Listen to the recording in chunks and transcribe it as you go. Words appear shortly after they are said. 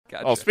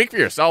Gotcha. Well, speak for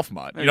yourself,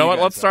 Mutt. You know what?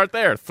 Let's start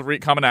there. 3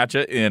 coming at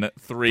you in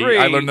 3.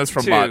 I learned this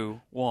from Mutt.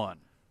 2, 1.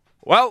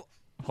 Well,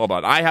 hold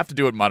on. I have to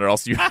do it, Mutt, or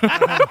else you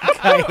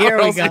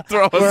Here we go.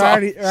 throw us We're off.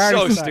 already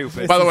So started.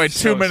 stupid. By the way,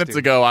 So 2 minutes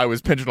stupid. ago, I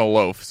was pinching a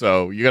loaf,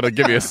 so you got to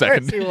give me a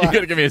second. You You got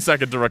to give me a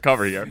second to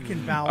recover here.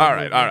 Fucking bowel All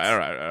right.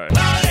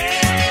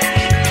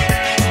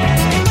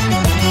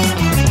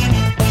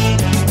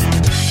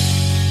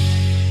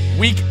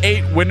 Week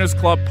 8 Winners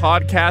Club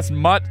podcast.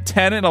 Mutt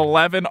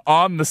 10-11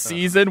 on the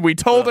season. We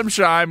told him,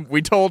 Shime,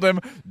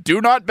 do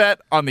not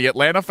bet on the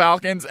Atlanta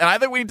Falcons. And I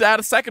think we need to add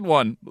a second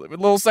one. A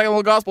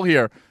little gospel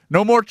here.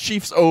 No more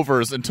Chiefs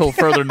overs until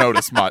further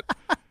notice, Mutt.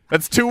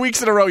 That's 2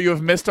 weeks in a row you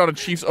have missed on a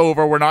Chiefs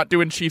over. We're not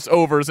doing Chiefs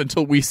overs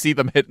until we see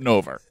them hitting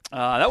over.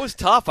 That was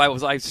tough. I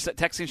was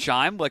texting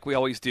Shime like we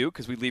always do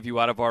because we leave you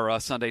out of our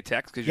Sunday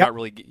text because you're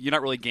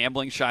not really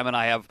gambling. Shime and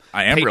I am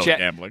really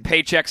gambling.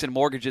 Paychecks and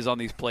mortgages on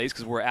these plays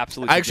because we're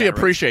absolutely. I actually degenerate.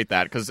 appreciate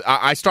that because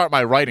I start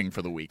my writing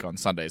for the week on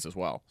Sundays as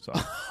well. So.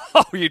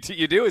 Oh, you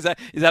do? Is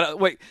that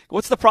wait?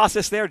 What's the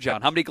process there,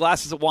 John? How many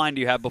glasses of wine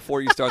do you have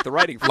before you start the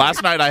writing?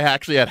 Last night I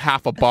actually had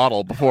half a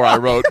bottle before I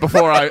wrote.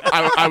 Before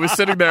I was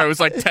sitting there, it was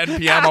like 10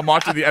 p.m. I'm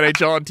watching the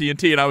NHL on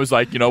TNT, and I was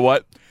like, you know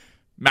what?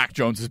 Mac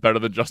Jones is better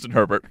than Justin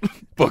Herbert.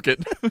 Book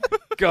it.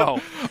 Go.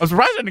 I'm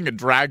surprised I didn't get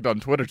dragged on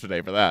Twitter today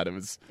for that.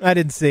 I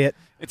didn't see it.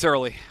 It's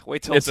early.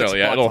 Wait till It's 6 early.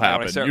 Yeah, o'clock it'll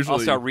tomorrow. happen. I'll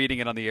start reading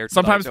it on the air.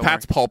 Sometimes tonight, don't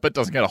Pat's pulpit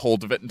doesn't get a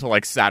hold of it until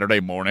like Saturday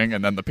morning,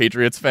 and then the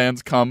Patriots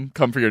fans come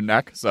for your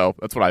neck. So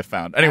that's what I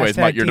found. Anyways,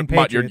 Mutt,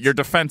 your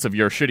defense of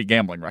your shitty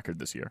gambling record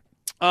this year.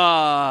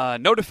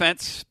 No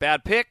defense.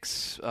 Bad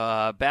picks.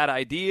 Bad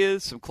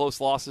ideas. Some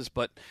close losses.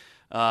 But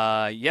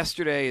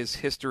yesterday is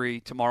history.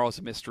 Tomorrow's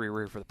a mystery.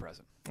 We're here for the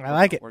present. I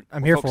like it.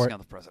 I'm here for focusing it. on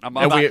the present.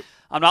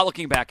 I'm not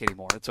looking back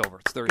anymore. It's over.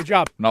 It's Thursday. Good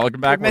job. I'm not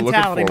looking back. Good We're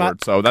mentality, looking forward.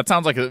 Mutt. So that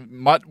sounds like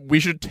Mutt. We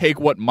should take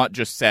what Mutt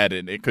just said,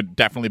 and it could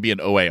definitely be an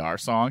OAR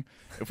song.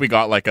 If we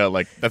got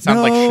that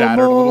sounds like Shattered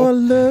a No more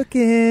little.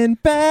 looking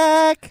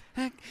back.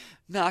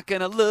 Not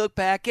gonna look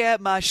back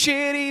at my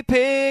shitty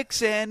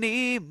picks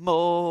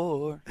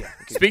anymore.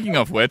 Speaking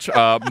of which,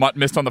 Mutt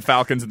missed on the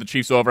Falcons and the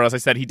Chiefs over. As I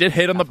said, he did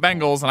hit on the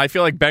Bengals, and I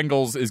feel like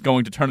Bengals is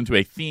going to turn into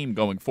a theme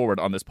going forward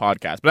on this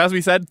podcast. But as we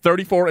said,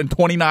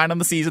 34-29 on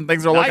the season.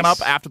 Things are looking up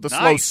after the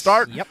slow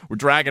start. Yep. We're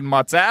dragging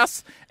Mutt's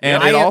ass,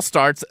 and it all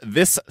starts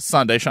this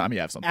Sunday. Shime, you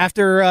have something.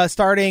 After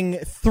starting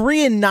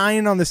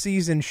 3-9 on the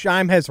season,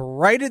 Shime has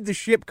righted the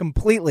ship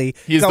completely.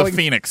 He is the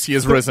Phoenix. He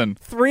has risen.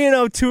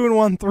 3-0,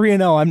 2-1,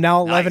 3-0. I'm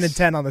now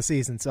 11-10 on the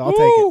season, so I'll take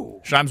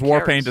it. Shime's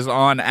war paint is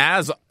on,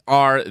 as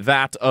are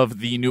that of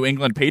the New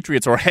England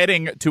Patriots, who are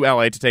heading to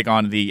LA to take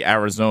on the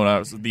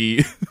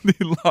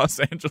Los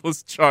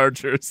Angeles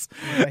Chargers.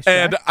 Nice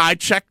and track. I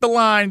checked the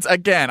lines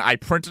again. I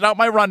printed out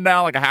my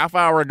rundown like a half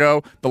hour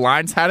ago. The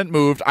lines hadn't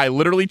moved. I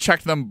literally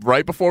checked them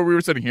right before we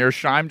were sitting here.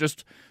 Shime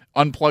just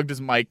unplugged his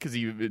mic because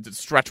he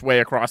stretched way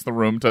across the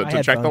room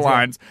to check the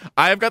lines.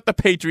 I have got the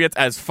Patriots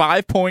as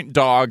 5-point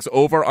dogs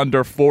over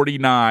under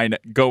 49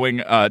 going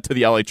to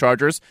the LA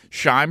Chargers.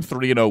 Shime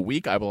 3-0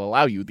 week. I will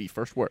allow you the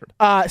first word.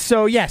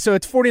 So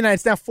it's 49.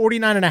 It's now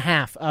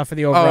 49.5 for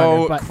the over.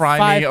 Oh, but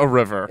cry me a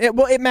river.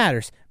 It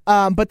matters.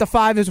 But the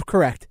 5 is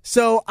correct.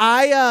 So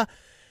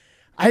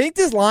I think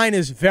this line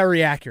is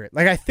very accurate.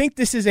 Like I think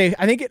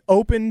it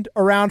opened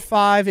around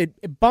 5.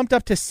 It bumped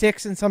up to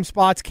 6 in some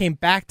spots, came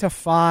back to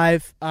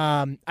 5.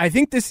 I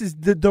think this is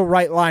the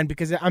right line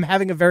because I'm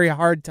having a very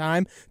hard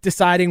time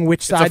deciding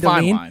which side to lean.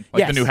 It's a fine line,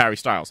 like the new Harry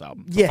Styles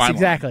album. It's yes,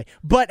 exactly. Line.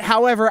 But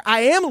however, I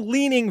am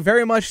leaning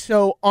very much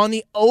so on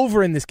the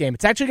over in this game.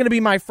 It's actually going to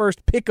be my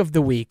first pick of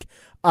the week.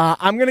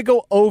 I'm going to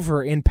go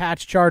over in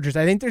Pats Chargers.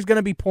 I think there's going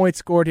to be points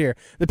scored here.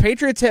 The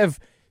Patriots have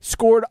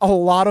scored a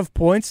lot of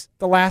points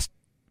the last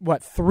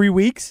 3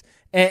 weeks,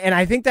 and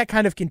I think that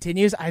kind of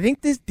continues. I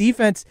think the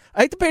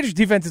Patriots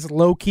defense is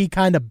low-key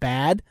kind of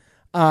bad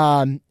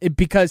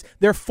because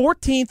they're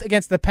 14th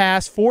against the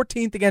pass,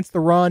 14th against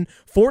the run,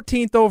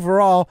 14th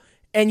overall,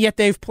 and yet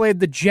they've played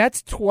the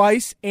Jets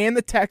twice and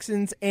the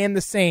Texans and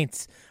the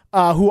Saints,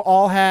 who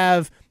all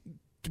have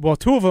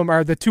two of them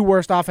are the 2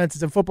 worst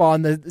offenses in football,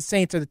 and the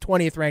Saints are the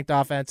 20th ranked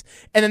offense.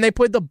 And then they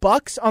played the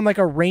Bucs on like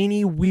a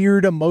rainy,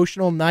 weird,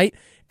 emotional night,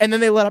 and then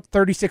they let up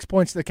 36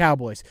 points to the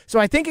Cowboys. So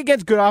I think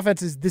against good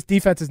offenses, this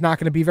defense is not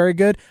going to be very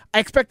good. I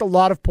expect a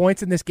lot of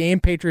points in this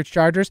game,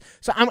 Patriots-Chargers.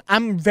 So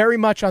I'm very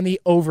much on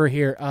the over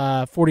here,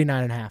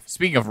 49.5.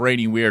 Speaking of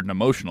rainy, weird, and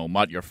emotional,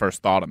 Mutt, your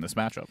first thought on this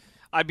matchup?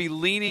 I'd be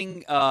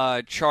leaning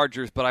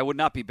Chargers, but I would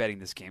not be betting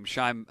this game.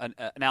 Shime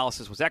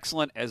analysis was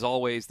excellent, as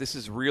always. This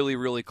is really,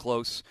 really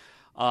close.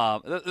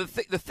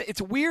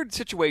 It's a weird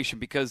situation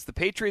because the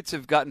Patriots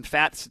have gotten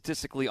fat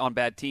statistically on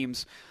bad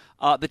teams.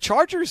 The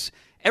Chargers,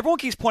 everyone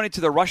keeps pointing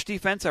to the rush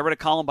defense. I read a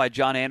column by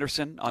John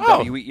Anderson on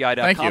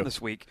WEEI.com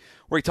this week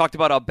where he talked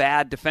about how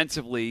bad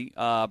defensively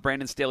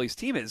Brandon Staley's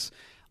team is.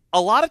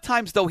 A lot of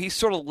times, though, he's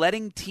sort of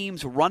letting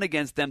teams run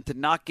against them to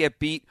not get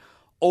beat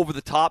over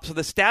the top. So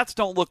the stats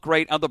don't look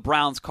great. The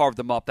Browns carved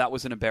them up. That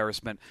was an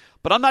embarrassment.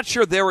 But I'm not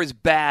sure they're as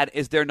bad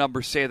as their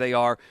numbers say they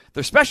are.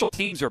 Their special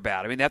teams are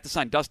bad. I mean, they have to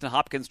sign Dustin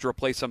Hopkins to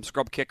replace some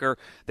scrub kicker.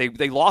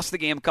 They lost the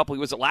game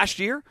was it last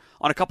year?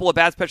 On a couple of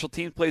bad special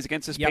teams plays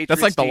against this Patriots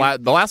That's like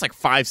team. the last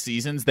 5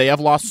 seasons, they have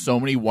lost so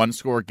many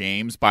one-score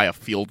games by a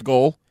field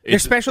goal. Their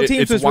special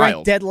teams was wild.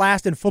 ranked dead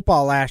last in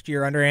football last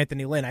year under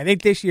Anthony Lynn. I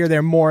think this year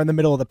they're more in the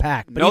middle of the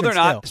pack. But No, they're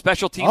not. still.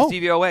 Special teams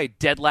DVOA,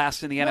 dead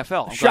last in the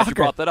NFL. I'm glad you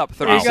brought that up.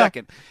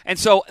 32nd. And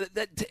so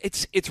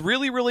it's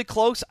really, really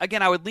close.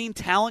 Again, I would lean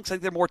talent because I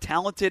think they're more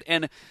talented.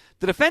 And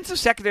the defensive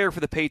secondary for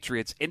the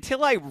Patriots,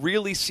 until I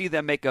really see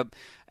them make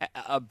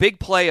a big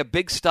play, a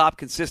big stop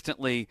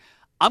consistently,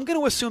 I'm going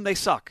to assume they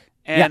suck.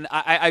 And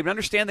I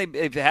understand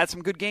they've had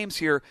some good games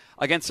here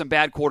against some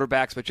bad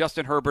quarterbacks, but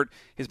Justin Herbert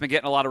has been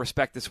getting a lot of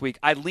respect this week.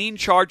 I lean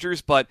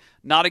Chargers, but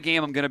not a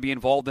game I'm going to be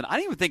involved in. I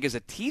don't even think it's a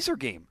teaser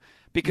game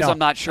because I'm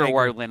not sure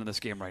where I land in this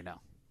game right now.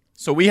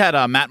 So we had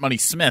Matt Money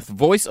Smith,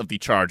 voice of the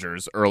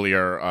Chargers,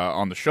 earlier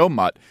on the show,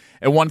 Mutt.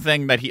 And one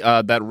thing that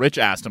that Rich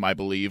asked him, I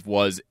believe,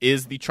 was,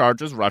 is the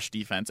Chargers' rush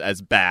defense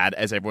as bad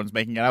as everyone's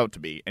making it out to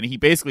be? And he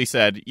basically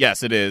said,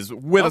 yes, it is,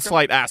 with a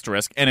slight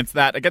asterisk. And it's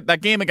that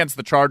game against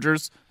the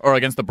Chargers, or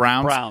against the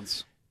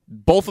Browns.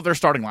 Both of their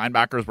starting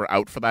linebackers were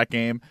out for that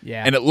game.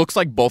 Yeah. And it looks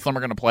like both of them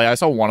are going to play. I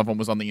saw one of them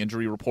was on the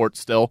injury report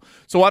still.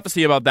 So we'll have to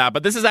see about that.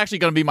 But this is actually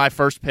going to be my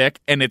first pick,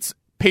 and it's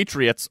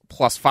Patriots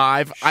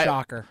 +5.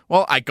 Shocker.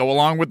 I go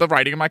along with the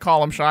writing in my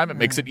column, Shime. It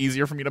makes it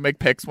easier for me to make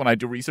picks when I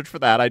do research for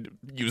that. I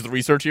use the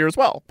research here as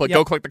well. But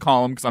go click the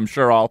column because I'm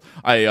sure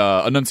I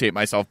enunciate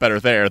myself better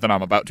there than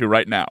I'm about to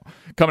right now.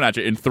 Coming at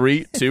you in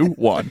 3, 2,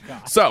 1.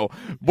 So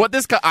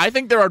I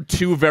think there are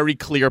 2 very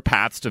clear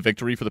paths to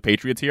victory for the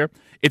Patriots here.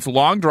 It's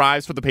long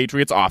drives for the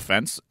Patriots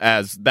offense,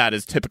 as that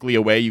is typically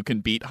a way you can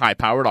beat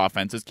high-powered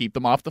offenses, keep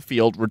them off the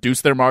field,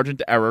 reduce their margin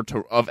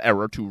of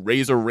error to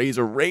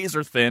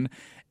razor thin,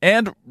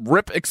 and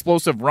rip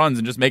explosive runs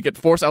and just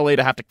force LA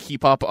to have to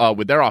keep up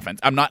with their offense.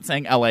 I'm not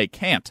saying LA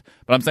can't,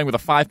 but I'm saying with a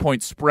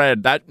 5-point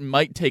spread, that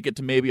might take it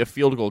to maybe a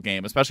field goal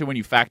game, especially when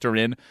you factor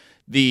in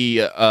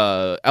the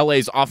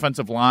LA's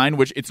offensive line,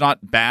 which it's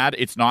not bad,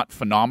 it's not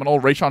phenomenal.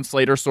 Rashawn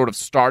Slater sort of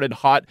started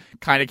hot,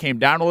 kind of came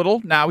down a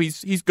little. Now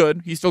he's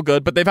good, he's still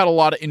good, but they've had a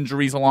lot of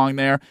injuries along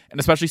there, and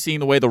especially seeing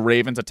the way the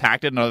Ravens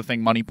attacked it. Another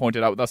thing Money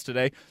pointed out with us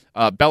today,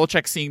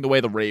 Belichick seeing the way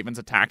the Ravens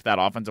attacked that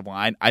offensive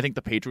line. I think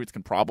the Patriots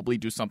can probably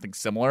do something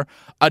similar,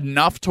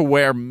 enough to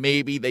where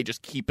maybe they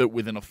just keep it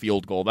within a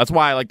field goal. That's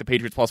why I like the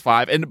Patriots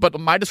 +5. But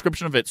my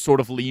description of it sort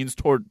of leans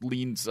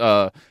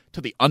to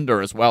the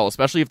under as well,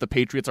 especially if the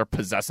Patriots are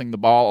possessing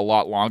the ball a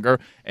lot longer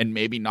and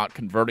maybe not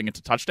converting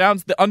into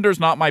touchdowns. The under's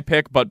not my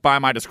pick, but by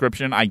my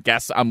description, I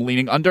guess I'm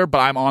leaning under, but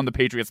I'm on the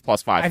Patriots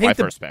 +5 for my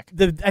first pick.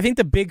 I think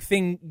the big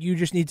thing you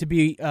just need to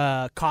be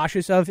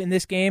cautious of in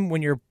this game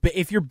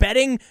if you're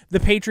betting the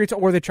Patriots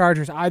or the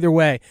Chargers either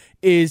way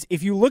is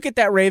if you look at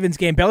that Ravens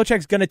game,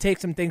 Belichick's going to take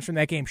some things from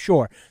that game,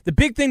 sure. The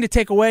big thing to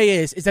take away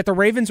is that the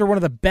Ravens are one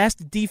of the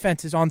best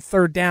defenses on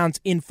third downs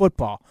in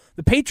football.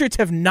 The Patriots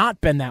have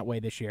not been that way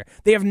this year.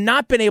 They have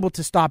not been able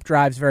to stop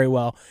drives very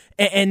well.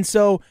 And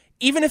so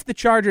even if the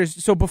Chargers,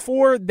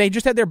 before they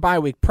just had their bye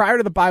week, prior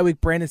to the bye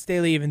week, Brandon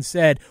Staley even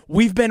said,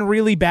 we've been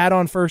really bad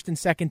on first and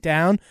second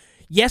down.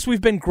 Yes,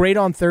 we've been great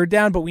on third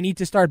down, but we need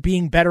to start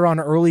being better on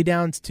early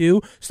downs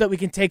too so that we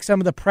can take some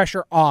of the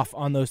pressure off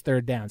on those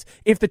third downs.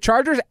 If the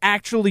Chargers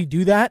actually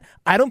do that,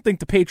 I don't think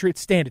the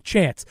Patriots stand a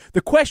chance. The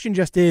question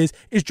just is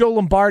Joe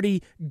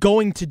Lombardi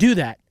going to do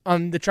that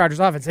on the Chargers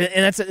offense?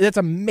 And that's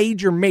a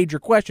major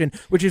question,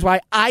 which is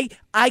why I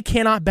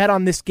cannot bet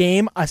on this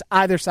game as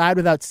either side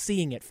without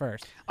seeing it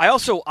first.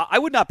 I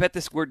would not bet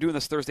this. We're doing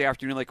this Thursday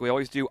afternoon like we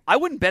always do. I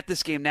wouldn't bet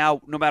this game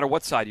now no matter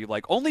what side you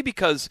like, only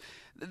because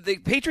the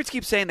Patriots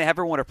keep saying they have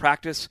everyone to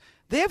practice.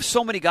 They have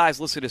so many guys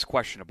listed as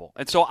questionable.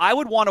 And so I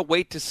would want to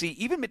wait to see,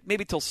 even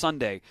maybe till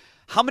Sunday,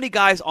 how many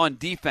guys on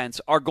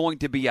defense are going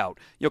to be out.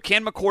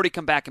 Can McCourty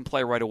come back and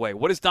play right away?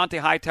 What does Dante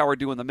Hightower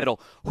do in the middle?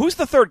 Who's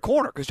the third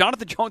corner? Because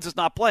Jonathan Jones is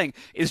not playing.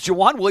 Is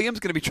Jawan Williams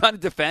going to be trying to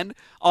defend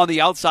on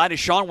the outside? Is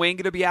Sean Wayne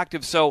going to be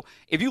active? So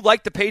if you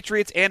like the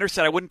Patriots, Anders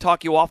said I wouldn't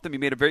talk you off them. You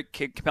made a very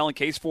compelling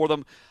case for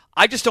them.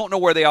 I just don't know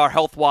where they are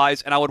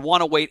health-wise, and I would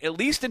want to wait at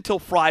least until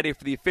Friday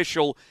for the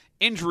official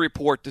injury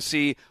report to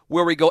see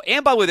where we go.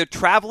 And by the way, they're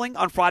traveling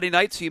on Friday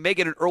night, so you may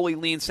get an early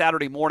lean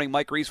Saturday morning.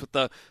 Mike Reese with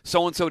the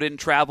so-and-so didn't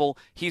travel.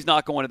 He's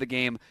not going to the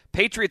game.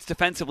 Patriots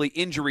defensively,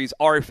 injuries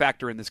are a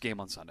factor in this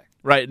game on Sunday.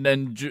 Right, and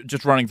then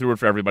just running through it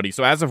for everybody.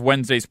 So as of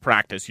Wednesday's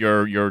practice,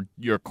 your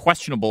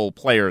questionable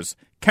players: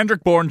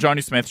 Kendrick Bourne,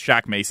 Johnny Smith,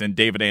 Shaq Mason,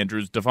 David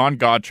Andrews, Devon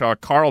Godchaux,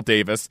 Carl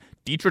Davis,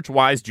 Dietrich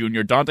Wise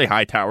Jr., Dante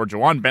Hightower,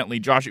 Jawan Bentley,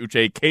 Josh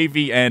Uche,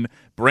 KVN,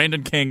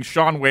 Brandon King,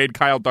 Sean Wade,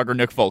 Kyle Duggar,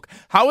 Nick Folk.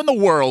 How in the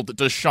world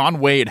does Sean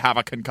Wade have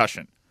a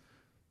concussion?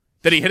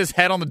 Did he hit his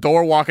head on the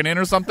door walking in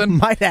or something?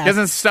 Might have. He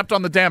hasn't stepped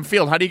on the damn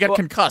field. How do you get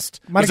concussed?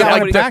 Might have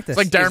got like, practice.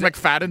 It's like Darren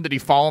McFadden. Did he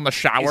fall in the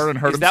shower and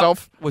hurt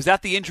himself? Was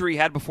that the injury he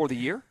had before the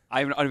year?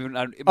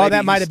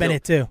 That might have been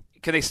it too.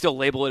 can they still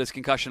label it as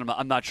concussion?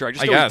 I'm not sure. I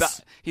just I know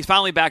guess. he's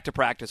finally back to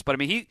practice. But I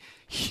mean,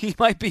 he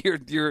might be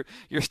your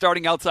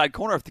starting outside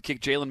corner if to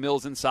kick Jalen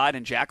Mills inside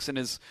and Jackson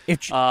is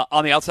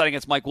on the outside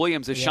against Mike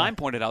Williams, as Shine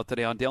pointed out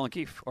today on Dale and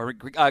Keefe, or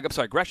I'm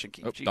sorry, Gresh and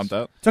Keefe. Oh, dumped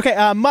out. It's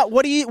okay. Mutt,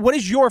 what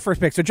is your first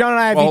pick? So John and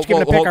I have each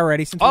given a pick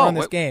already since we're on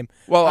this game.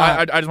 Well,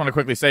 I just want to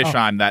quickly say,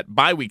 Shime, that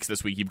bye weeks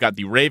this week, you've got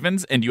the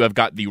Ravens and you have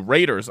got the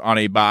Raiders on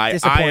a bye.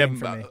 I am,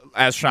 for me.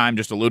 as Shime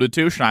just alluded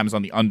to, Shime's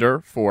on the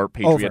under for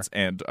Patriots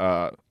and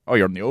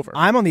you're on the over.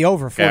 I'm on the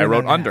over. Okay, I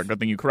wrote under. Good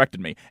thing you corrected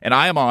me. And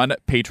I am on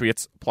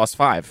Patriots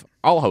 +5.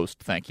 I'll host.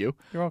 Thank you.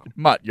 You're welcome.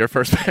 Mutt, your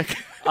first pick.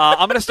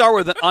 I'm going to start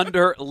with an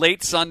under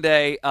late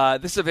Sunday.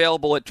 This is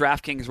available at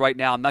DraftKings right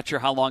now. I'm not sure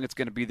how long it's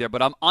going to be there,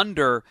 but I'm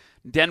under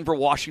Denver,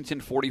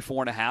 Washington,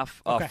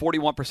 44.5.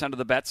 41% of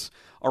the bets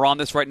are on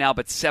this right now,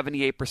 but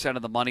 78%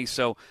 of the money.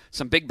 So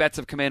some big bets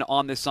have come in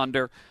on this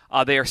under.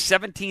 They are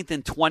 17th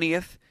and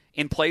 20th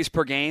in plays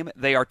per game.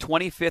 They are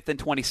 25th and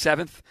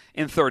 27th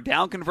in third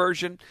down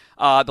conversion.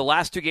 The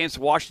last two games,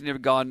 Washington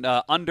have gone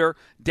under.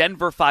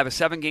 Denver, 5 of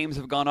 7 games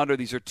have gone under.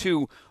 These are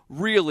two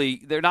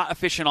they're not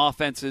efficient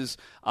offenses.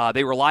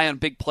 They rely on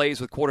big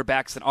plays with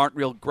quarterbacks that aren't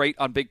real great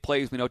on big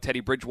plays. We know Teddy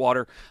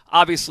Bridgewater,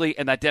 obviously,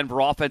 and that Denver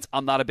offense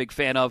I'm not a big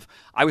fan of.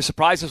 I was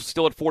surprised it was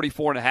still at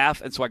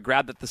 44.5, and so I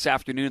grabbed it this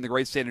afternoon in the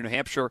great state of New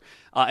Hampshire.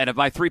 And of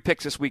my 3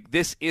 picks this week,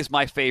 this is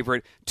my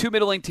favorite. Two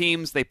middling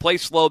teams. They play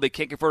slow. They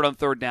can't convert on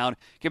third down.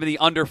 Give me the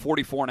under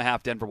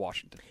 44.5 Denver,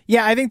 Washington.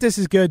 Yeah, I think this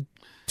is good.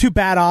 Two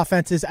bad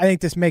offenses. I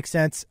think this makes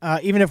sense.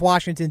 Even if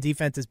Washington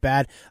defense is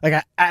bad,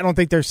 like I don't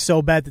think they're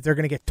so bad that they're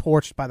going to get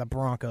torched by the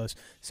Broncos.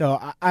 So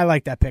I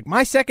like that pick.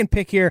 My second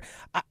pick here,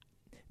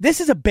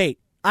 this is a bait.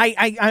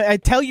 I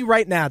tell you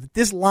right now that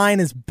this line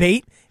is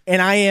bait,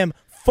 and I am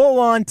full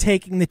on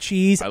taking the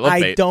cheese.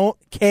 I don't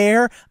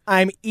care.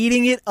 I'm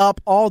eating it up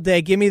all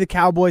day. Give me the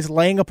Cowboys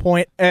laying a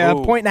point and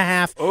a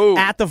half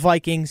at the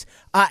Vikings.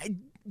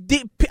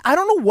 I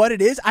don't know what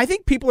it is. I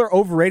think people are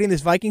overrating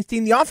this Vikings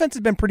team. The offense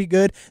has been pretty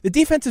good. The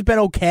defense has been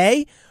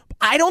okay.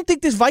 I don't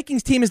think this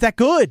Vikings team is that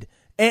good.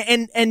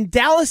 And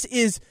Dallas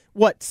is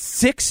what,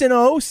 6-0,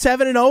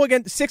 7-0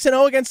 against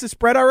 6-0 against the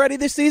spread already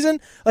this season.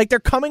 Like, they're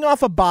coming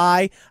off a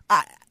bye.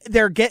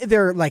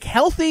 They're like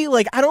healthy.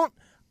 Like, I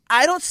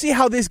don't see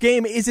how this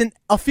game isn't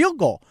a field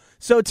goal.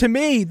 So to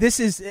me,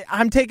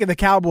 I'm taking the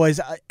Cowboys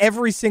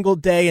every single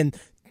day and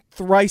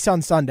thrice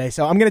on Sunday.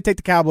 So I'm going to take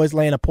the Cowboys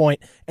laying a point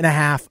and a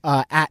half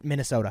at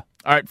Minnesota.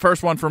 All right,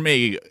 first one for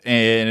me,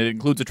 and it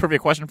includes a trivia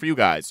question for you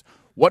guys.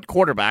 What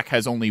quarterback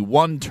has only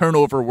one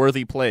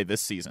turnover-worthy play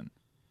this season?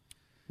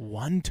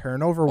 One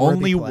turnover-worthy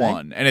Only play?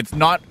 one. And it's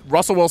not –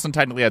 Russell Wilson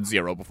technically had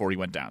 0 before he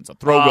went down, so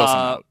throw Wilson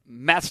out.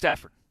 Matt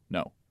Stafford.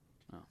 No.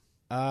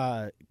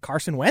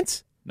 Carson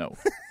Wentz? No.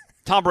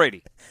 Tom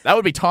Brady. That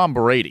would be Tom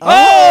Brady.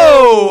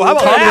 Oh! How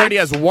about Tom that? Brady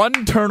has one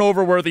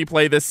turnover-worthy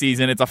play this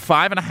season. It's a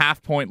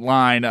 5.5-point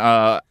line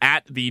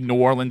at the New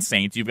Orleans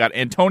Saints. You've got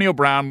Antonio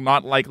Brown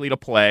not likely to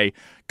play,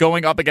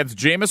 going up against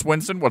Jameis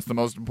Winston. What's the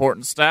most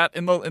important stat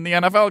in the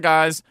NFL,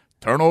 guys?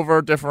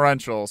 Turnover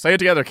differential. Say it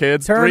together,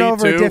 kids.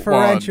 Turnover 3, 2,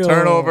 differential. 1.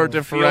 Turnover Field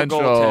differential.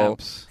 goal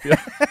attempts.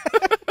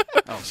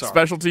 Oh, sorry.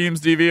 Special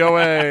teams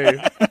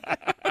DVOA.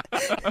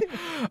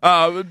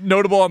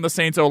 Notable on the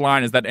Saints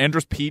O-line is that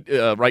Andrus Peat,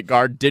 right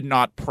guard, did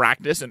not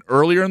practice. And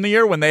earlier in the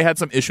year, when they had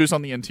some issues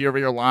on the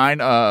interior line,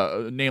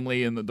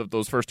 namely in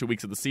those first 2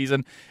 weeks of the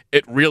season,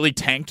 it really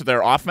tanked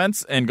their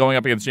offense. And going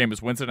up against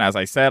Jameis Winston, as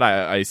I said,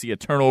 I see a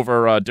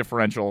turnover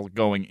differential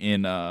going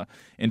in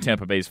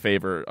Tampa Bay's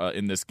favor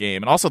in this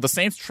game. And also the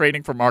Saints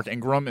trading for Mark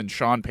Ingram and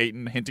Sean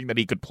Payton, hinting that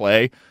he could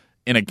play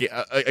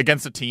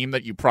against a team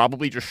that you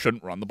probably just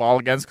shouldn't run the ball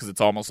against because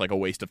it's almost like a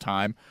waste of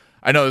time.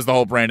 I know there's the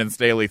whole Brandon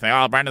Staley thing.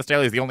 Oh, Brandon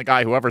Staley is the only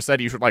guy who ever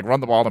said you should run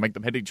the ball to make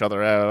them hit each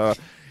other.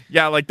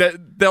 Yeah, like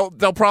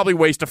they'll probably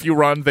waste a few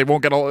runs. They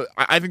won't get all.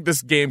 I think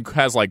this game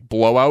has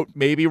blowout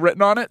maybe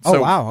written on it. So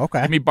oh wow,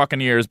 okay. Give me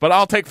Buccaneers, but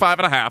I'll take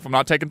 5.5. I'm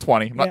not taking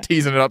 20. I'm not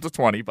teasing it up to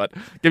 20, but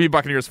give me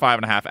Buccaneers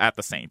 5.5 at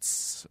the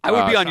Saints. I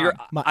would be on your.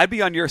 I'd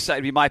be on your side.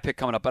 It'd be my pick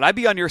coming up, but I'd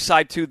be on your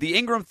side too. The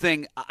Ingram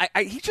thing,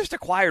 he just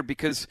acquired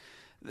because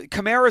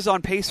Kamara's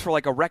on pace for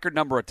a record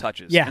number of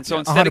touches. Yeah, and so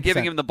instead 100%. of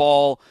giving him the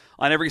ball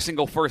on every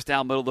single first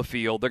down middle of the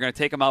field, they're going to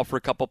take him out for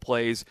a couple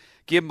plays,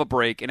 give him a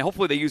break, and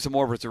hopefully they use him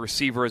more as a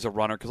receiver, as a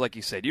runner. Because, like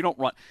you said, you don't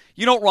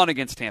run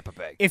against Tampa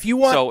Bay. If you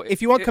want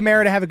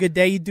Kamara to have a good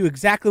day, you do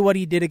exactly what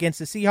he did against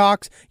the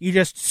Seahawks. You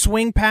just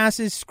swing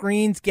passes,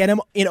 screens, get him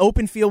in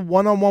open field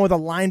one-on-one with a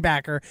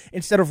linebacker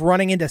instead of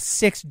running into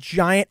 6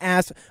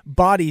 giant-ass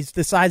bodies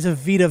the size of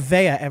Vita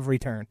Vea every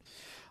turn.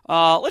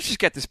 Let's just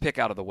get this pick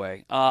out of the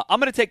way. I'm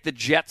going to take the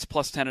Jets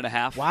plus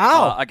 10.5.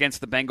 Wow. Against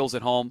the Bengals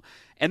at home,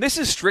 and this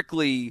is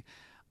strictly.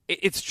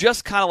 It's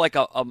just kind of like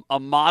a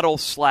model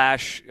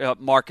 /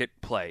 market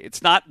play.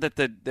 It's not that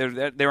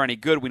they're any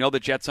good. We know the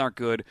Jets aren't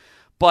good,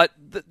 But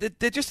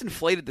they just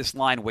inflated this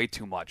line way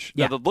too much.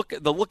 Yeah. Now,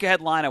 the look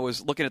ahead line, I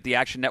was looking at the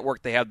Action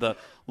Network. They have the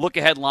look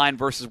ahead line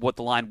versus what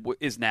the line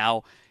is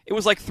now. It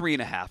was like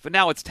 3.5, and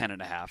now it's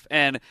 10.5.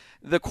 And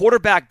the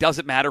quarterback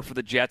doesn't matter for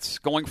the Jets.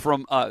 Going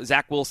from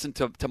Zach Wilson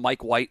to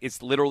Mike White,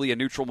 it's literally a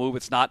neutral move.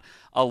 It's not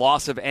a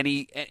loss of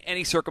any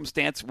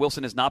circumstance.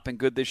 Wilson has not been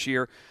good this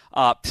year.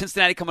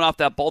 Cincinnati coming off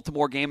that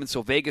Baltimore game, and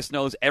so Vegas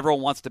knows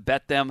everyone wants to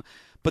bet them.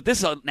 But this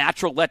is a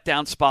natural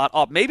letdown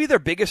spot. Maybe their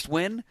biggest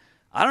win.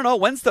 I don't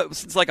know.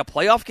 Since like a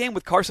playoff game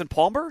with Carson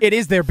Palmer? It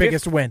is their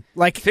biggest win.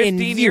 Like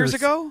 15 years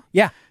ago?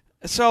 Yeah.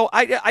 So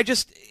I'm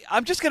just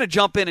going to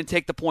jump in and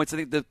take the points. I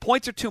think the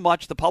points are too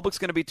much. The public's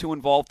going to be too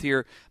involved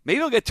here.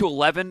 Maybe I'll get to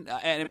 11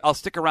 and I'll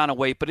stick around and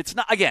wait. But it's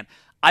not. Again,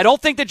 I don't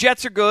think the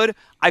Jets are good.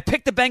 I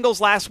picked the Bengals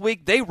last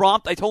week. They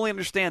romped. I totally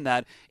understand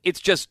that.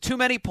 It's just too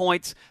many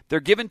points. They're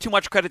giving too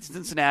much credit to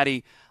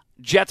Cincinnati.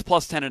 Jets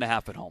plus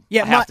 10.5 at home.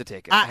 Yeah, I have to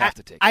take it. I have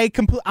to take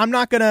it. I'm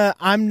not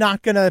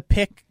gonna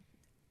pick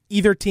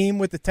either team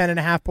with the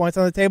 10.5 points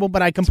on the table,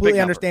 but I completely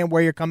understand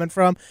where you're coming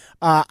from.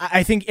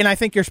 I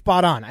think you're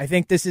spot on. I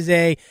think this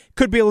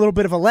could be a little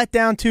bit of a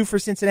letdown too for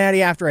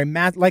Cincinnati after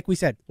like we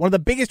said, one of the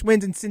biggest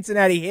wins in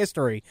Cincinnati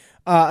history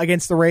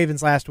against the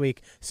Ravens last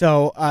week.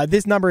 So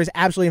this number is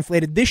absolutely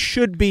inflated. This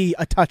should be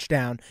a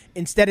touchdown.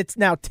 Instead, it's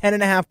now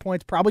 10.5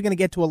 points. Probably going to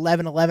get to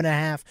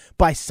 11.5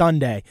 by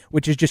Sunday,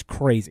 which is just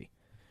crazy.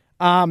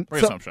 Bring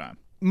us home, Sean.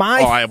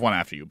 I have one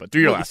after you, but do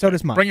your last. So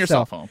does mine. Bring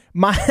yourself home.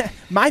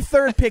 My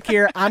third pick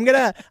here. I'm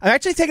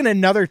actually taking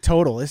another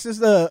total. This is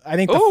the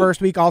first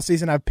week all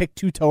season I've picked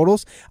two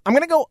totals. I'm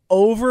gonna go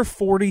over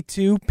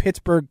 42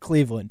 Pittsburgh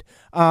Cleveland.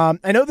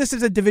 I know this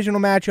is a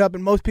divisional matchup,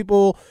 and most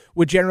people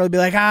would generally be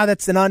like,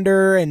 that's an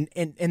under, and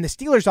the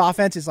Steelers'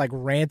 offense is like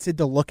rancid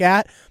to look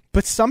at,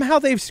 but somehow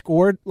they've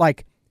scored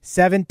like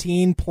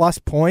 17 plus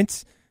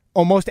points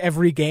almost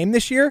every game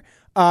this year.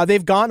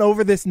 They've gone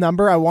over this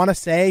number, I want to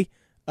say,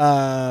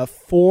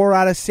 4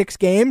 out of 6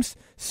 games.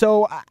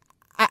 So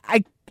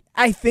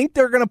I think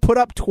they're going to put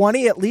up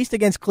 20 at least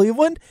against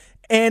Cleveland,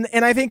 and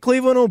I think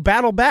Cleveland will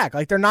battle back.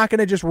 Like, they're not going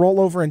to just roll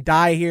over and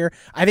die here.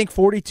 I think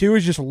 42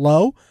 is just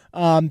low. So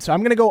I'm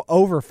going to go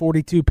over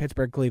 42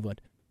 Pittsburgh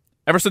Cleveland.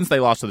 Ever since they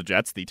lost to the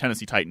Jets, the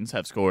Tennessee Titans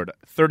have scored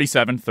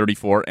 37,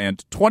 34,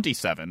 and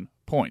 27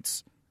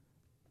 points.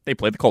 They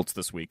played the Colts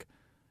this week.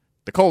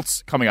 The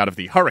Colts coming out of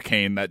the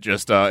hurricane that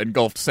just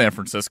engulfed San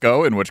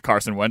Francisco, in which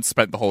Carson Wentz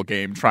spent the whole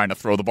game trying to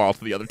throw the ball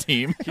to the other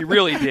team. He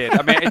really did.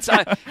 I mean, it's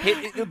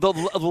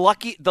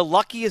the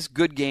luckiest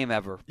good game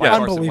ever by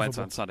Carson Wentz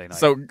on Sunday night.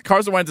 So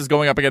Carson Wentz is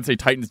going up against a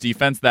Titans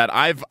defense that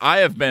I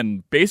have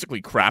been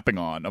basically crapping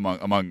on,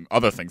 among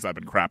other things I've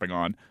been crapping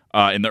on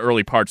in the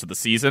early parts of the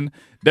season.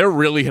 They're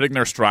really hitting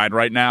their stride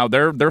right now.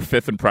 They're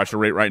fifth in pressure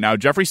rate right now.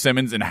 Jeffrey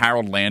Simmons and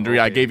Harold Landry.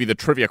 I gave you the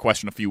trivia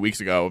question a few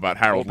weeks ago about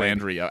Harold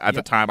Landry. At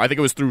the time, I think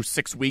it was through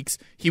 6 weeks.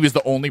 He was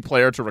the only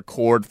player to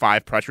record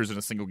 5 pressures in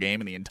a single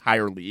game in the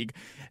entire league.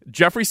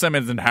 Jeffrey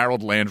Simmons and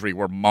Harold Landry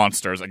were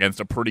monsters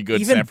against a pretty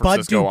good San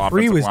Francisco offensive line. Bud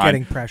Dupree was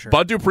getting pressure.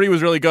 Bud Dupree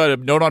was really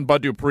good. Note on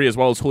Bud Dupree as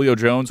well as Julio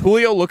Jones.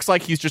 Julio looks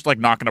like he's just like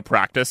not going to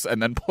practice and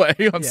then play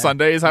on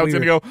Sunday is how it's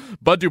going to go.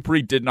 Bud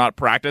Dupree did not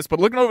practice. But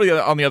looking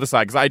over on the other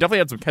side, because I definitely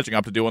had some catching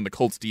up to do on the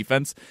Colts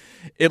defense,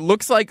 it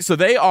looks like so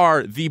they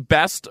are the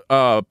best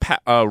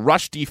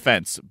rush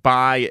defense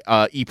by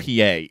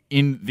EPA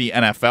in the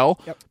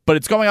NFL. Yep. But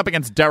it's going up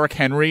against Derrick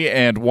Henry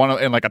and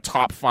like a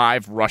top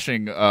 5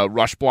 rushing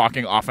rush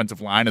blocking offensive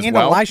line as well. And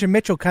Elijah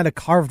Mitchell kind of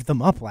carved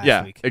them up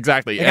last week.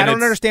 Exactly. And I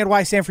don't understand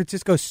why San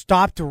Francisco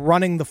stopped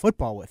running the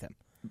football with him.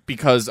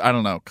 Because, I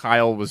don't know,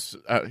 Kyle was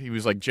he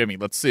was like, Jimmy,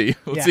 let's see.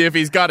 Let's see if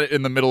he's got it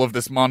in the middle of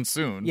this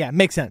monsoon. Yeah,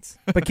 makes sense.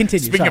 But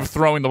continue. Speaking of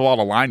throwing the ball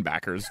to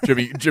linebackers,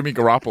 Jimmy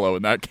Garoppolo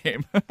in that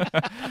game.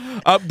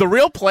 The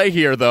real play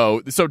here,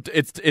 though, so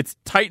it's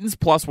Titans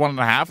plus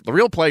 1.5. The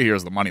real play here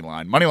is the money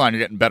line. Money line,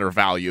 you're getting better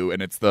value,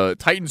 and it's the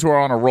Titans who are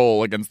on a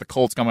roll against the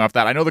Colts coming off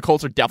that. I know the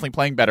Colts are definitely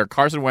playing better.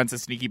 Carson Wentz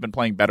has sneaky been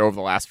playing better over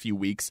the last few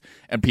weeks,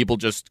 and people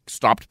just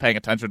stopped paying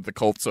attention to the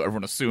Colts, so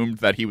everyone assumed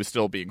that he was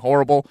still being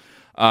horrible.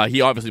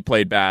 He obviously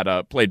played bad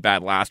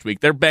last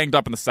week. They're banged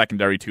up in the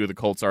secondary, too. The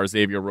Colts are.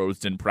 Xavier Rhodes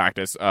didn't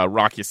practice.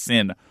 Rock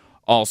Ya-Sin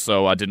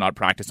also did not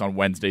practice on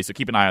Wednesday, so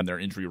keep an eye on their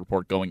injury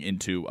report going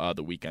into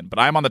the weekend. But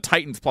I'm on the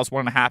Titans plus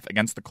 1.5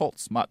 against the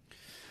Colts. Mutt.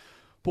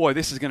 Boy,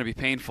 this is going to be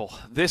painful.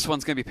 This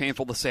one's going to be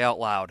painful to say out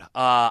loud.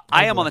 I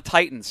am on the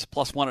Titans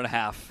plus 1.5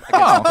 against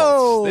the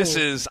Colts. This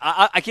is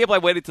I can't believe I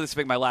waited till this to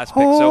make my last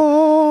pick.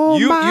 So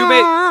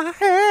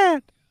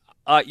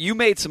you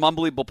made some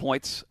unbelievable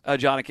points,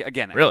 John.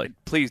 Again, really,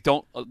 please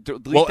don't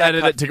delete we'll that.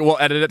 Edit it. We'll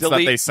edit it so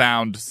that they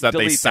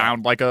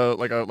sound like a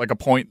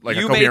point, like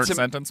a coherent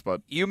sentence.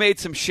 But you made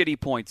some shitty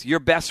points. Your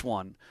best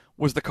one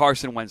was the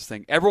Carson Wentz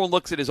thing. Everyone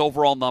looks at his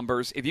overall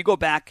numbers. If you go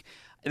back,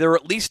 there were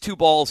at least 2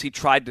 balls he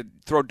tried to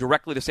throw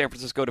directly to San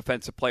Francisco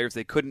defensive players.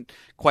 They couldn't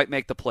quite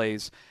make the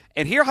plays.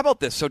 And here, how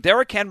about this? So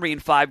Derrick Henry in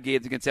 5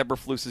 games against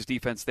Eberflus's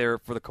defense there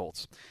for the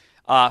Colts.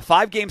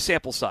 5-game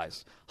sample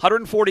size.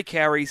 140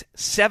 carries,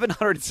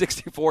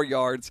 764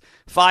 yards,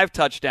 5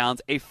 touchdowns,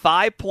 a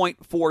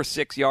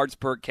 5.46 yards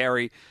per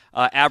carry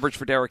average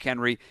for Derrick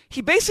Henry.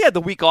 He basically had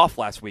the week off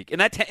last week. In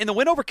the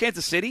win over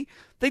Kansas City,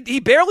 he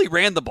barely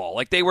ran the ball.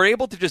 Like, they were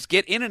able to just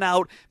get in and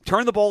out,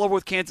 turn the ball over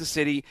with Kansas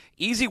City.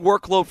 Easy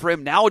workload for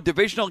him. Now a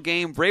divisional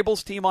game,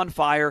 Vrabel's team on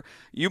fire.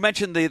 You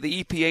mentioned the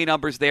EPA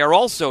numbers. They are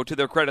also, to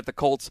their credit, the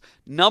Colts'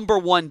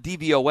 #1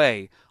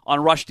 DVOA on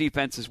rush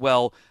defense as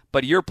well.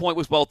 But your point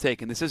was well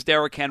taken. This is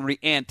Derrick Henry,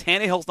 and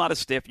Tannehill's not a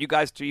stiff. You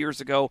guys 2 years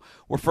ago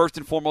were first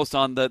and foremost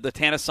on the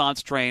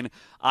Tannessance train.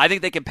 I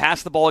think they can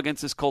pass the ball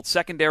against this Colts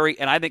secondary,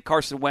 and I think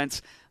Carson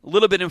Wentz, a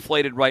little bit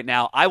inflated right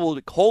now. I will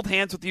hold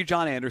hands with you,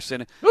 John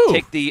Anderson. Ooh.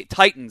 Take the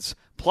Titans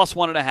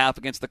 +1.5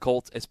 against the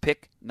Colts as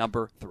pick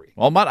number 3.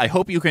 Well, Mutt, I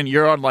hope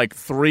you're on like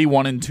 3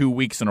 1-2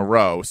 weeks in a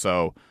row,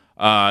 so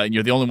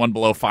you're the only one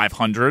below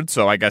 500,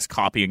 so I guess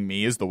copying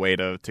me is the way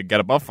to get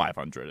above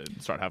 500 and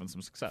start having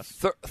some success.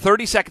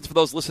 30 seconds for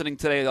those listening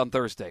today on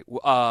Thursday.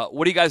 What are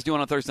you guys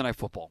doing on Thursday Night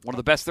Football? One of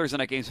the best Thursday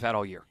night games we've had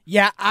all year.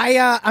 Yeah,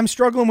 I'm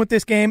struggling with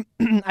this game.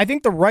 I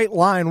think the right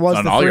line was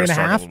the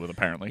 3.5. With,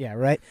 apparently. Yeah,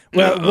 right.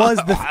 Well, it was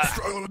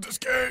struggling with this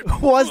game.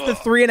 Was the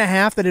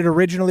 3.5 that it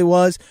originally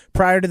was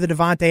prior to the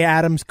Devontae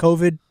Adams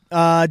COVID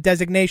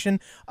designation.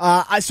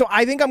 So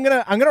I think I'm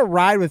gonna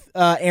ride with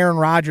Aaron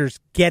Rodgers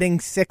getting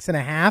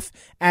 6.5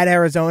 at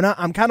Arizona.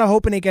 I'm kind of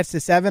hoping it gets to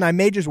 7. I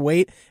may just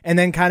wait and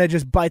then kind of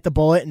just bite the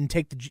bullet and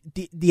take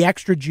the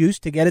extra juice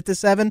to get it to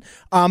 7.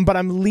 But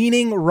I'm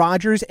leaning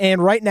Rodgers,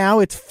 and right now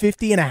it's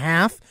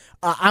 50.5.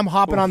 I'm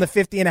hopping on the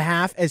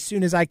 50.5 as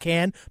soon as I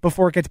can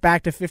before it gets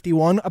back to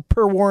 51.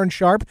 Per Warren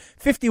Sharp,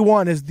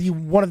 51 is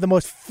one of the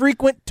most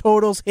frequent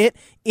totals hit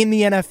in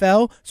the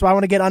NFL. So I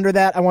want to get under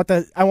that. I want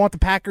the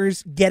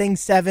Packers getting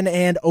 7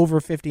 and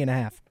over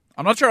 50.5.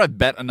 I'm not sure I've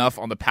bet enough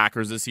on the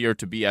Packers this year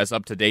to be as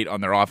up to date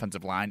on their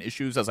offensive line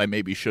issues as I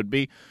maybe should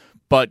be.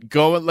 But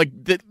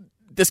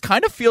this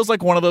kind of feels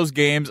like one of those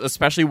games,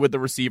 especially with the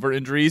receiver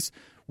injuries,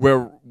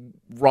 where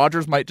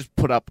Rodgers might just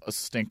put up a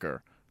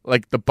stinker.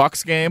 Like the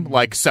Bucs game,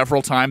 like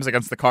several times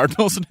against the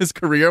Cardinals in his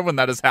career when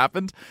that has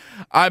happened.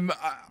 I'm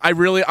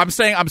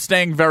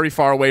staying very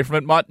far away from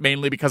it, Mutt,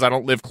 mainly because I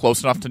don't live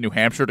close enough to New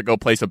Hampshire to go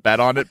place a bet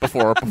on it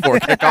before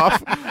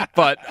kickoff.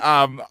 But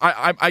I'm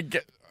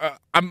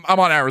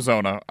on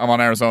Arizona. I'm on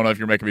Arizona. If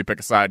you're making me pick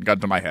a side, gun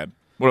to my head.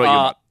 What about you,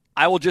 Mutt?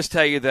 I will just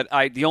tell you that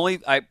I'm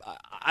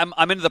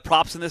into the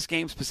props in this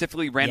game,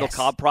 specifically Randall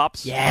Cobb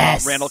props.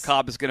 Yes. Randall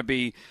Cobb is going to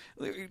be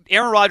 –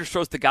 Aaron Rodgers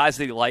throws the guys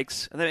that he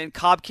likes. And then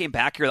Cobb came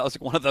back here. That was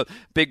like one of the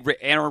big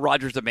Aaron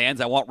Rodgers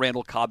demands. I want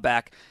Randall Cobb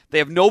back. They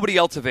have nobody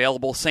else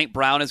available. St.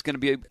 Brown is going to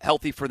be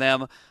healthy for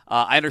them.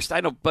 I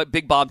understand. I know, but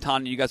Big Bob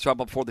Tannen, you guys talked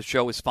about before the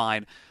show, is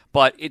fine.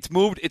 But it's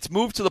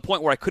moved to the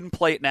point where I couldn't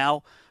play it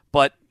now.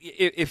 But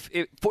if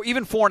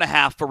even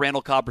 4.5 for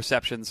Randall Cobb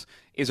receptions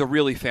is a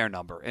really fair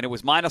number. And it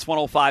was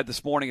 -105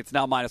 this morning. It's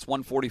now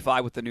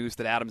 -145 with the news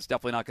that Adams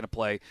definitely not going to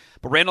play.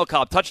 But Randall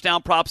Cobb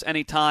touchdown props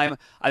anytime.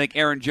 I think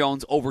Aaron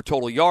Jones over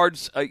total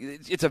yards.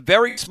 It's a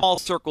very small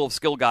circle of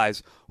skill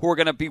guys who are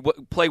going to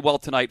play well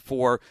tonight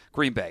for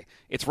Green Bay.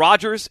 It's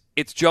Rodgers,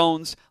 it's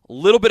Jones, a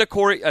little bit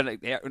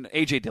of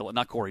A.J. Dillon,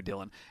 not Corey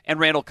Dillon, and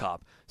Randall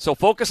Cobb. So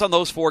focus on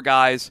those 4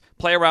 guys.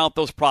 Play around with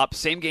those props.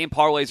 Same game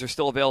parlays are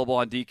still available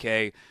on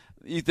DK.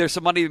 There's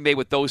some money to be made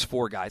with those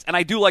 4 guys. And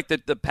I do like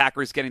the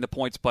Packers getting the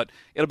points, but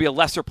it'll be a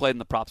lesser play than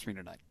the props for me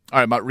tonight. All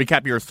right, Mutt,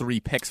 recap your 3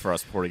 picks for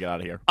us before we get out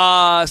of here.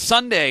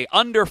 Sunday,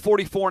 under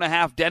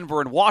 44.5,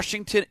 Denver and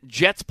Washington.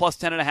 Jets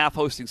 +10.5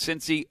 hosting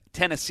Cincy.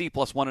 Tennessee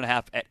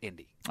 +1.5 at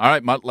Indy. All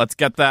right, Mutt, let's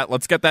get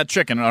that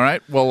chicken, all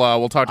right?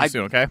 We'll talk to you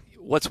soon, okay?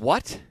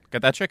 What?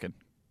 Get that chicken.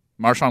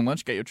 Marshawn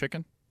Lynch, get your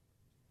chicken.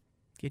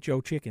 Get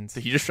your chickens.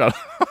 He just shut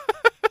up.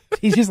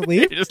 He just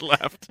leave? He just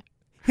left.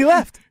 He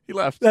left. He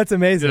left. That's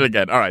amazing. Did it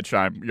again. All right,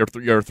 Shime,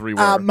 your 3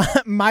 were.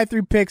 My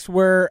 3 picks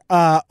were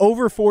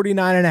over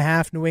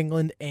 49.5 New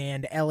England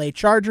and LA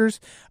Chargers,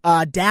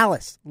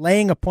 Dallas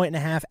laying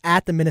 1.5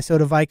 at the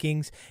Minnesota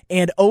Vikings,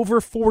 and over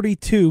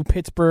 42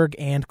 Pittsburgh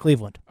and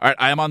Cleveland. All right,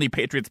 I am on the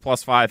Patriots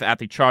 +5 at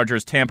the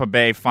Chargers, Tampa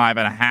Bay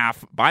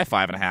 5.5 by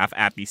 5.5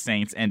 at the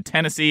Saints, and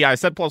Tennessee. I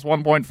said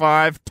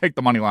 +1.5. Take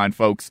the money line,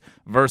 folks,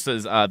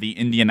 versus the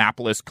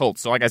Indianapolis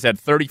Colts. So, like I said,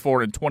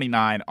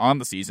 34-29 on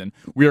the season.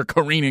 We are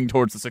careening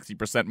towards the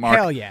 60% mark.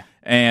 Hell yeah.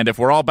 And if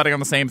we're all betting on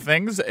the same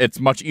things, it's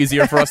much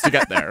easier for us to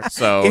get there.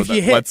 So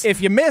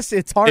if you miss,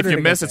 it's harder. If you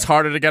miss, it's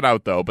harder to get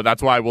out though. But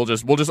that's why we'll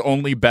just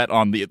only bet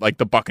on the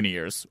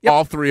Buccaneers. Yep.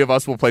 All 3 of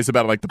us will place a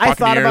bet on the Buccaneers. I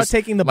thought about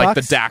taking the Bucs.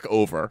 The Dak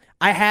over.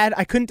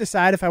 I couldn't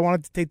decide if I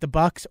wanted to take the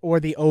Bucs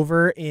or the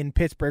over in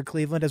Pittsburgh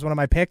Cleveland as one of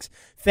my picks.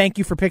 Thank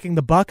you for picking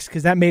the Bucs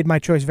because that made my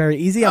choice very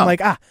easy. I'm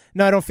like,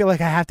 no, I don't feel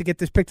like I have to get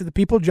this pick to the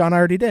people. John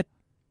already did.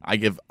 I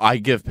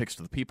give picks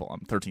to the people.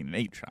 I'm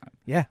 13-8, Sean.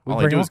 Yeah,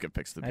 all I do is give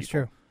picks to the That's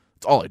people. True.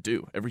 It's all I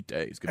do every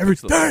day. Is Every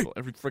day.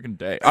 Every freaking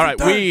day. All right,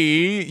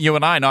 you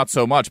and I, not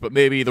so much, but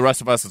maybe the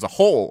rest of us as a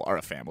whole are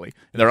a family.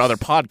 There are other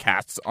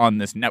podcasts on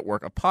this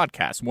network of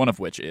podcasts, one of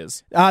which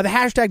is the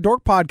Hashtag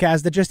Dork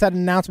podcast that just had an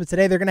announcement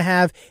today. They're going to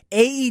have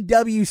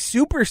AEW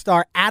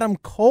superstar Adam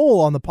Cole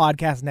on the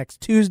podcast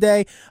next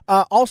Tuesday.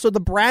 Also, the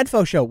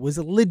Bradfo Show was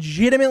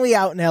legitimately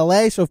out in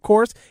L.A., so of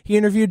course he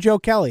interviewed Joe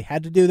Kelly.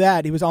 Had to do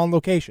that. He was on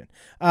location.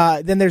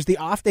 Then there's the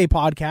Off Day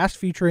podcast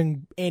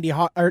featuring Andy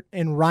Hart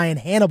and Ryan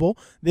Hannibal.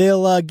 They'll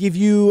give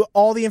you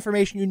all the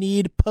information you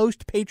need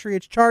post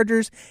Patriots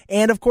Chargers.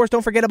 And, of course,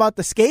 don't forget about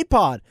the Skate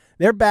Pod.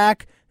 They're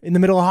back in the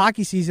middle of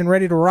hockey season,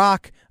 ready to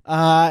rock.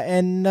 I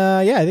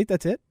think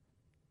that's it.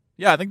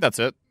 Yeah, I think that's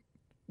it.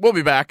 We'll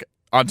be back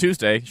on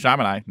Tuesday, Shime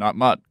and I, not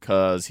Mutt,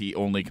 because he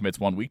only commits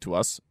 1 week to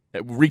us.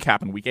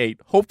 Recapping Week 8,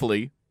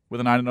 hopefully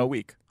with a 9-0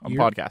 week on the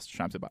podcast.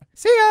 Shime, say bye.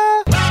 See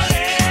ya!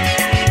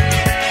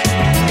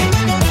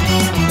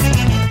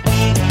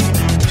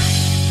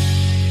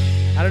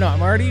 I don't know.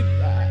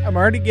 I'm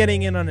already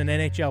getting in on an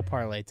NHL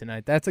parlay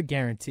tonight. That's a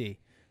guarantee.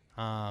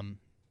 I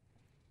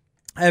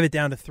have it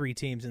down to 3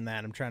 teams in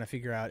that. I'm trying to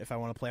figure out if I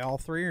want to play all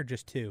 3 or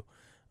just 2.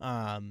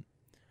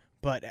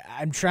 But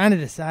I'm trying to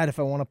decide if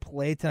I want to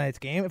play tonight's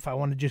game, if I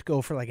want to just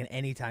go for like an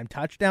anytime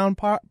touchdown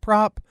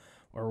prop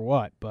or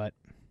what. But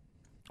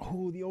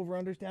the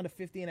over-under's down to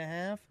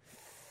 50.5.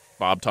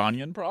 Bob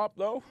Tonyan prop,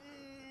 though?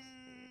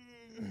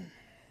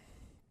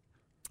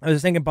 I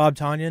was thinking Bob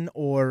Tonyan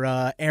or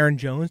Aaron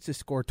Jones to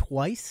score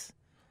twice.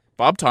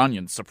 Bob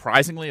Tonyan's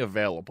surprisingly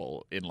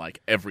available in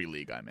like every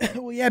league I'm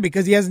in. Well, yeah,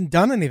 because he hasn't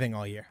done anything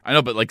all year. I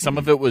know, but like some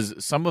of it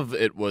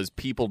was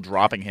people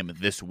dropping him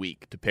this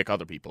week to pick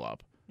other people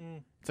up.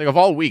 It's like of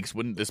all weeks,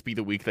 wouldn't this be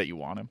the week that you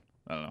want him?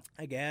 I don't know.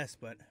 I guess,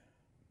 but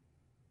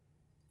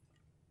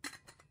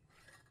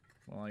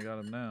Well, I got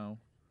him now.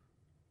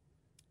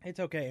 It's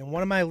okay. In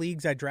one of my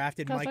leagues, I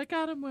drafted Mike. I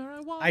got him where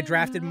I want. I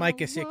drafted Mike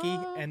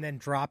Gesicki and then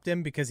dropped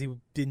him because he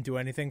didn't do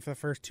anything for the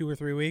first 2 or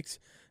 3 weeks,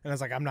 and I was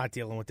like, I'm not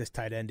dealing with this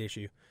tight end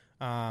issue.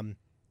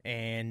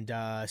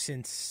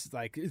 Since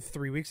like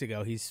 3 weeks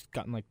ago, he's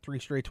gotten like 3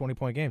 straight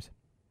 20-point games.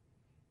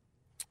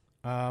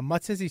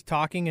 Mutt says he's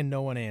talking and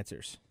no one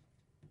answers.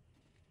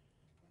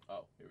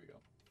 Oh, here we go.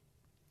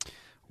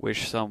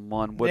 Wish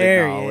someone would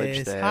There he acknowledge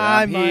is. that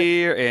Hi, I'm Mike.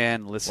 here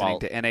and listening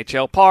to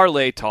NHL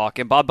Parlay talk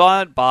and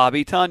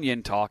Bobby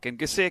Tunyon talk and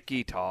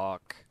Gesicki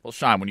talk. Well,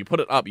 Shime, when you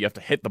put it up, you have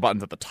to hit the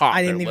buttons at the top.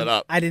 I They're didn't lit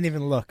up.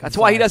 even look. That's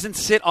I'm why he sorry. doesn't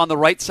sit on the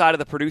right side of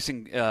the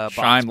producing box.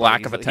 Shime, lack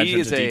He's- of attention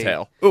he is to a-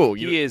 detail. Ooh,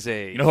 he is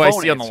a You know who I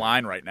phone see on the answer.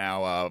 line right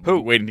now?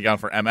 Who? Waiting to get on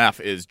for MF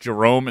is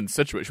Jerome and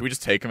Situate. Should we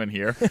just take him in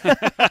here?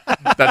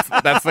 That's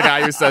the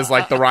guy who says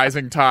like the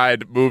rising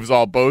tide moves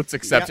all boats,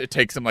 except it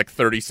takes him like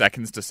 30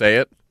 seconds to say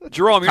it.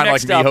 Jerome, you're Kinda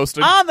next like me up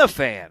hosting. on the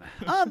fan.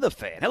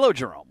 Hello,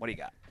 Jerome. What do you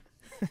got?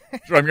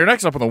 Jerome, you're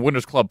next up on the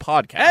Winners Club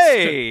podcast.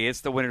 Hey,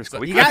 it's the Winners Club.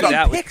 We You could got do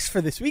that. any picks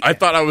for this weekend? I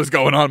thought I was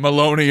going on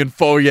Maloney and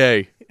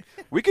Foyer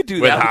We could do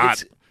with that. We hot.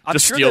 could, I'm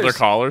Just sure steal their there's-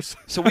 callers.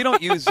 So we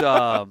don't use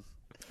a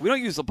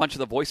bunch of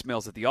the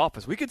voicemails at the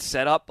office. We could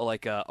set up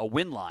like a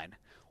win line.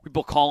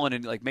 People call in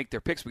and like make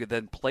their picks. We could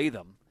then play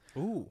them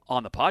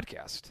on the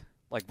podcast,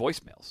 like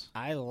voicemails.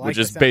 I like Which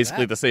the is sound of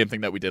basically that. the same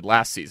thing that we did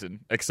last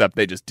season, except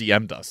they just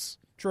DM'd us.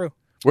 True.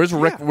 Where's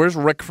Rick? Yeah. Where's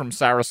Rick from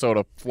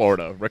Sarasota,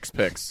 Florida? Rick's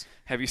picks.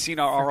 Have you seen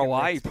our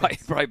ROI? He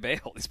probably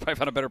bailed. He's probably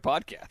found a better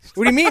podcast.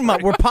 What do you mean,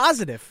 Mutt? We're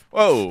positive.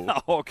 Whoa!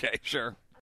 Oh, okay, sure.